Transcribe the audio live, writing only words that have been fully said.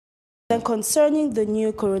Then concerning the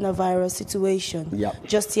new coronavirus situation,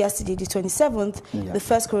 just yesterday, the 27th, the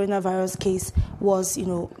first coronavirus case was,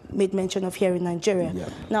 made mention of here in Nigeria.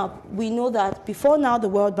 Now, we know that before now, the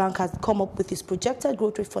World Bank has come up with its projected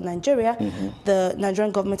growth rate for Nigeria. The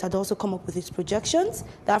Nigerian government had also come up with its projections.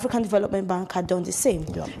 The African Development Bank had done the same.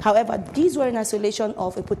 However, these were in isolation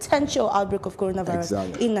of a potential outbreak of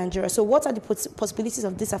coronavirus in Nigeria. So what are the possibilities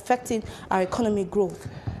of this affecting our economic growth?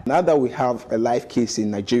 Now that we have a live case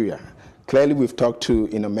in Nigeria, clearly we've talked to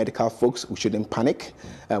medical folks. We shouldn't panic.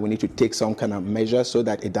 We need to take some kind of measure so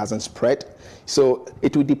that it doesn't spread. So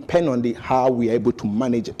it will depend on how we are able to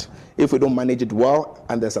manage it. If we don't manage it well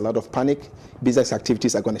and there's a lot of panic, business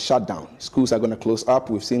activities are going to shut down. Schools are going to close up.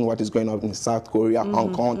 We've seen what is going on in South Korea,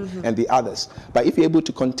 Hong Kong, and the others. But if you're able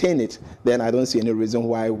to contain it, then I don't see any reason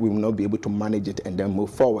why we will not be able to manage it and then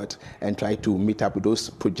move forward and try to meet up with those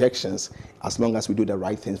projections as long as we do the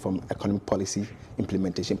right things from economic policy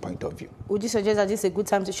implementation point of view. Would you suggest that this is a good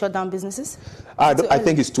time to shut down businesses? I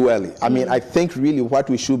think it's too early. I mean, I think really what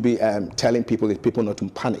we should be telling people is people not to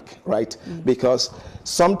panic, right? Because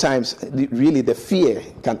sometimes really the fear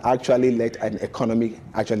can actually let an economy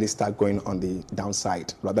actually start going on the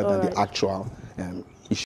downside rather than the actual